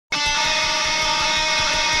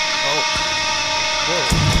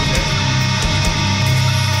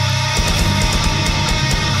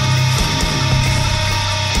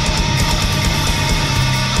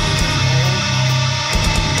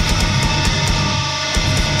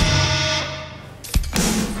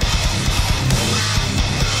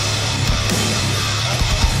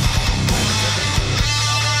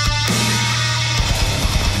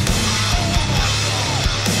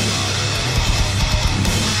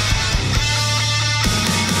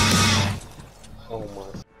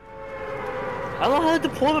on the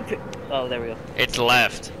deployment oh, there we go. It's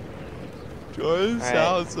left. Jordan All right.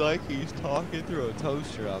 sounds like he's talking through a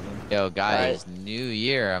toaster oven. Yo, guys, new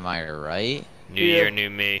year, am I right? New year, new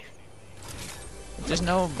me. There's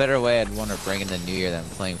no better way I'd want to bring in the new year than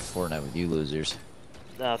playing Fortnite with you losers.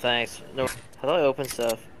 No, thanks. No, how do I open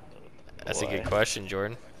stuff? That's a Boy. good question,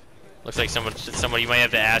 Jordan. Looks like somebody might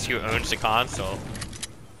have to ask you who owns the console.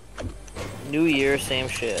 New year, same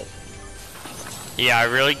shit. Yeah, I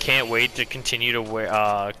really can't wait to continue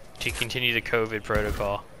to continue the COVID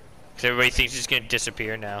protocol. Cause everybody thinks it's gonna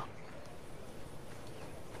disappear now.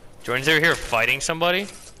 Jordan's over here fighting somebody.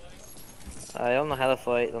 I don't know how to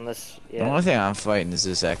fight on this The yet. only thing I'm fighting is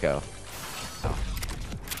this echo.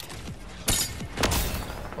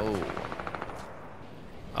 Oh.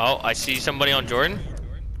 Oh, I see somebody on Jordan.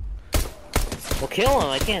 Well, kill him.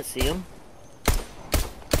 I can't see him.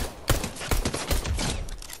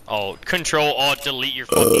 Oh, Control Alt Delete your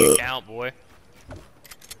fucking account, boy.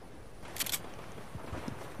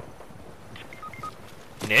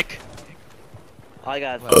 Nick? I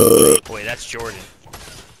got Boy, that's Jordan.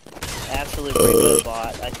 absolutely raped by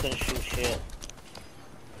a bot. I couldn't shoot shit.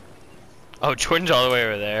 Oh, Jordan's all the way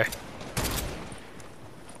over there.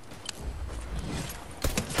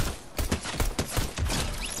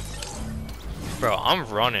 Bro, I'm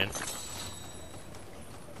running.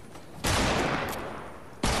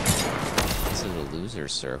 This is a loser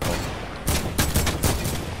circle.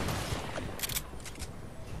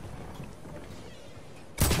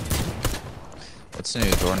 What's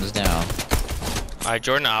new? Jordan's down. Alright,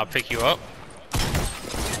 Jordan, I'll pick you up.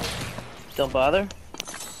 Don't bother.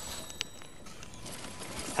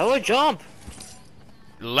 How do I jump?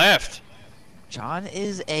 Left. John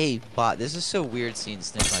is a bot. This is so weird seeing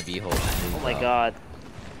Sniff my beehole. Oh my god.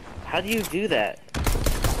 How do you do that?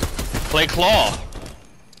 Play Claw.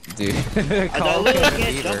 Dude. I Call literally Kevin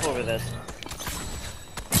can't Beaver. jump over this.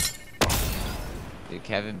 Dude,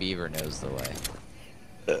 Kevin Beaver knows the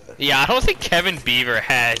way. Yeah, I don't think Kevin Beaver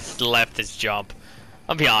has left his jump.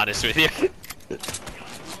 I'll be honest with you.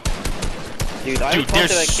 Dude, I haven't Dude, talked to that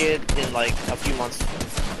there's- kid in like a few months.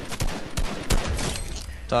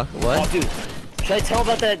 Talk Oh, what? dude. Should I tell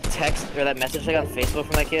about that text or that message I got on Facebook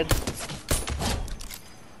from that kid?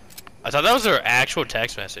 I thought that was her actual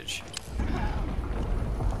text message.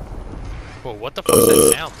 Whoa, what the fuck is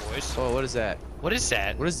that sound, boys? Oh, what is that? What is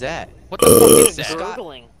that? What is that? What the fuck is It's that?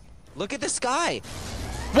 gurgling. Look at the sky!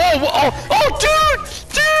 Whoa, whoa, oh, dude!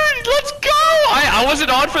 Dude, let's go! I wasn't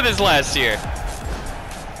on for this last year.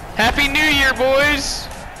 Happy New Year, boys!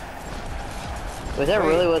 Was that Wait,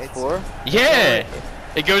 really what it's it's- for? Yeah!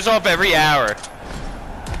 It goes off every hour.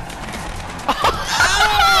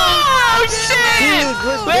 Oh, shit! Dude,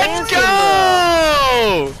 we're Let's dancing,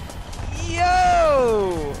 go!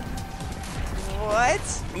 Yo! What?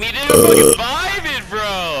 Me did a fucking vibe it,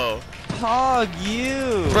 bro! Hog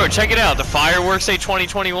you! Bro, check it out. The fireworks say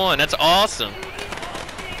 2021. That's awesome.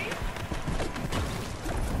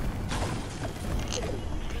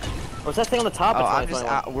 What's that thing on the top Oh, of I'm just 2021?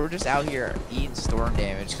 out, we're just out here eating storm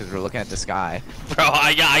damage because we're looking at the sky. Bro,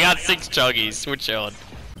 I got 6 chuggies. We're chilling.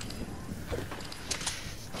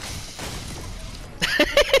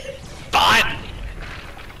 Bot!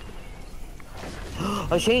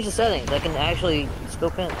 I changed the settings. I can actually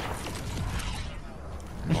scope in.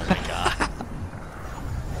 Oh my god.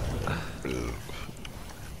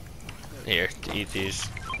 Here, eat these.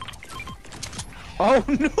 Oh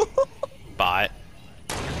no! Bot.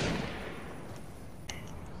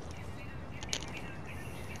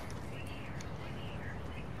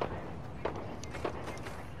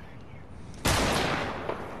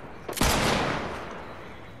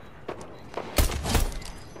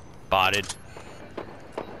 Botted.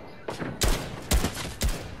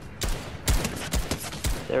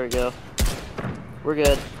 There we go. We're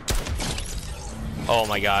good. Oh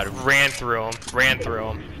my god, ran through him. Ran through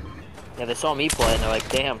him. Yeah, they saw me play and they're like,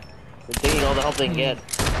 damn. They need all the help they can get.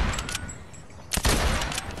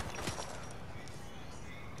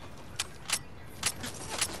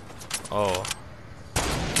 Oh.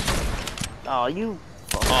 Oh, you.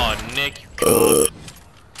 Oh, Nick, you cock.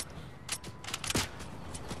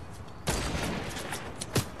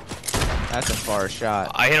 That's a far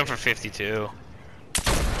shot. I hit him for 52.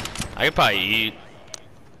 I could probably eat.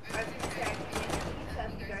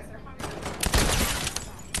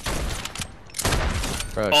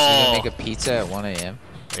 Bro, should Oh. we make a pizza at 1 a.m.?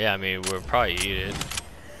 Yeah, I mean, we'll probably eat it.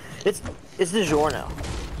 It's DiGiorno.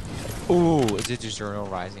 Ooh, is it DiGiorno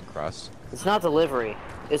Rising Crust? It's not delivery.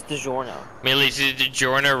 It's DiGiorno. I mean, at least the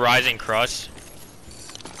DiGiorno Rising Crust.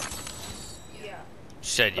 Yeah.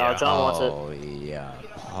 Said Oh, yeah. John wants it. Oh yeah,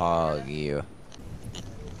 hog you.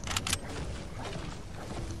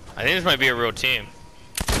 I think this might be a real team.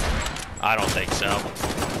 I don't think so.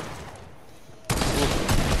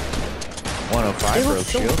 105 They broke look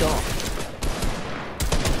so shield. dumb.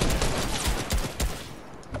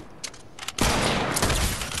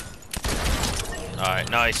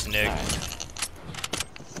 Alright, nice, Nick.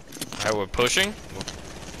 Alright, we're pushing.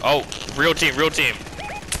 Oh, real team, real team.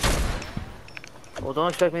 Well, don't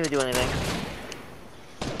expect me to do anything.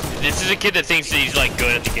 This is a kid that thinks that he's like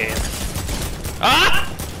good at the game. Ah!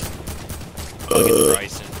 Look at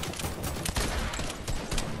Bryson.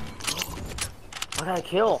 What did I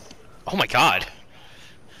kill? Oh my god.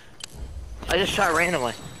 I just shot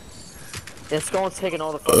randomly. And Skull's taking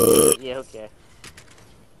all the fun. Yeah, okay.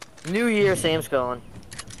 New year, same Skull.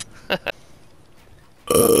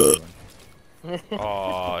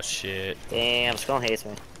 Oh shit. Damn, Skull hates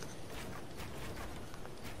me.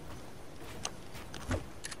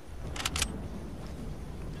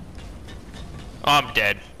 Oh, I'm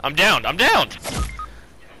dead. I'm down. I'm down.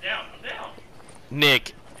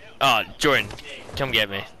 Nick. Oh, Jordan. Come get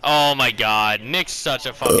me. Oh my god. Nick's such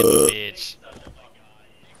a fucking bitch.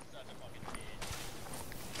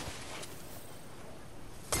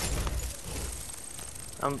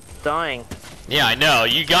 I'm dying. Yeah, I know.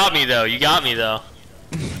 You got me though. You got me though.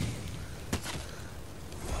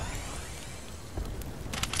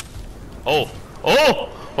 Oh. Oh.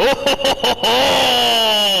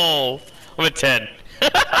 Oh. I'm at 10.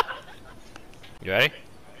 You ready?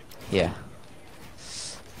 Yeah.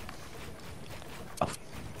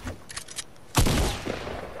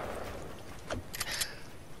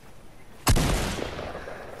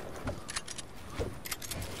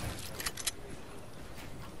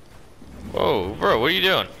 Whoa, bro, what are you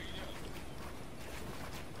doing?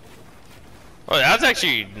 Oh, that's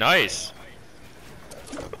actually nice.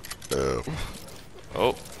 Oh.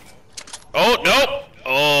 Oh, nope.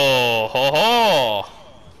 Oh, ho, ho.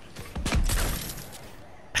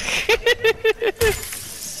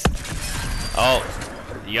 Oh,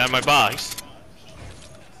 you got my box.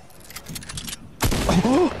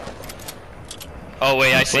 Oh,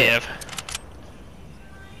 wait, I see him.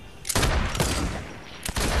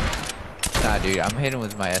 Nah, dude, I'm hitting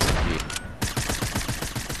with my SMG.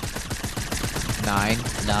 9,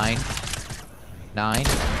 9, 9.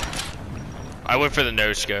 I went for the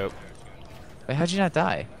no scope. Wait, how'd you not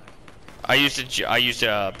die? I used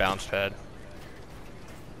a bounce pad.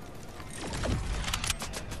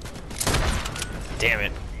 Damn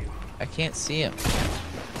it. I can't see him.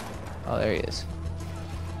 Oh, there he is.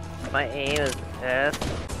 My aim is ass.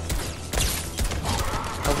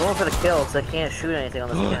 I'm going for the kill because I can't shoot anything on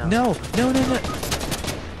this account. No, no, no, no.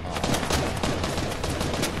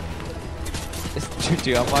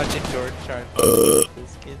 Dude, I'm watching George try and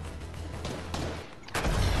this kid.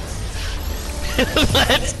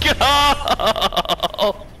 Let's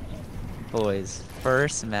go! Boys,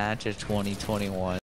 first match of 2021.